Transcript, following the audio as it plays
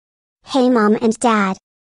Hey Mom and Dad,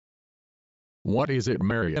 What is it,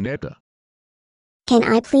 Marionetta? can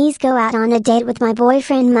I please go out on a date with my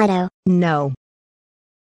boyfriend Muddo? No.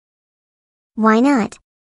 Why not?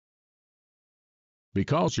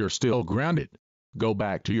 Because you're still grounded. Go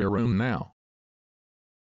back to your room now.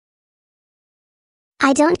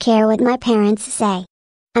 I don't care what my parents say.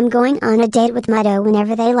 I'm going on a date with Muddo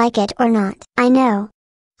whenever they like it or not. I know.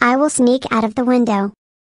 I will sneak out of the window.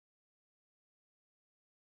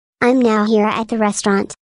 I'm now here at the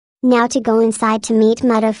restaurant. Now to go inside to meet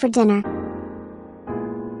Muddo for dinner.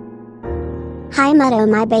 Hi Muddo,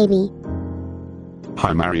 my baby.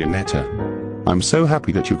 Hi Marionetta. I'm so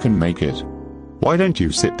happy that you can make it. Why don't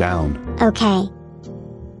you sit down? Okay.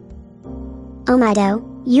 Oh Muddo,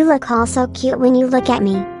 you look all so cute when you look at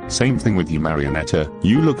me. Same thing with you Marionetta,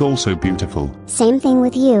 you look all so beautiful. Same thing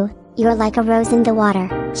with you, you're like a rose in the water.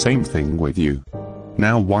 Same thing with you.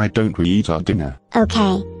 Now why don't we eat our dinner?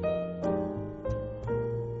 Okay.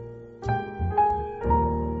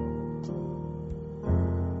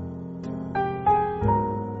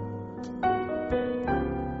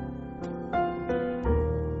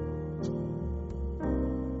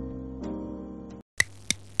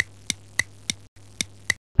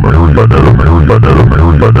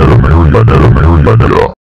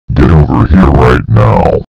 Marionetta. Get over here right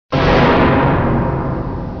now.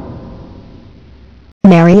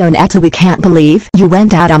 Marionetta, we can't believe you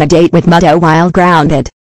went out on a date with Muddo while grounded.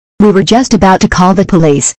 We were just about to call the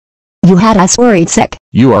police. You had us worried sick.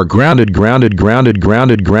 You are grounded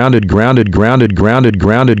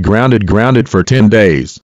for 10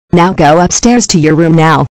 days. Now go upstairs to your room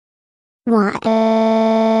now. What?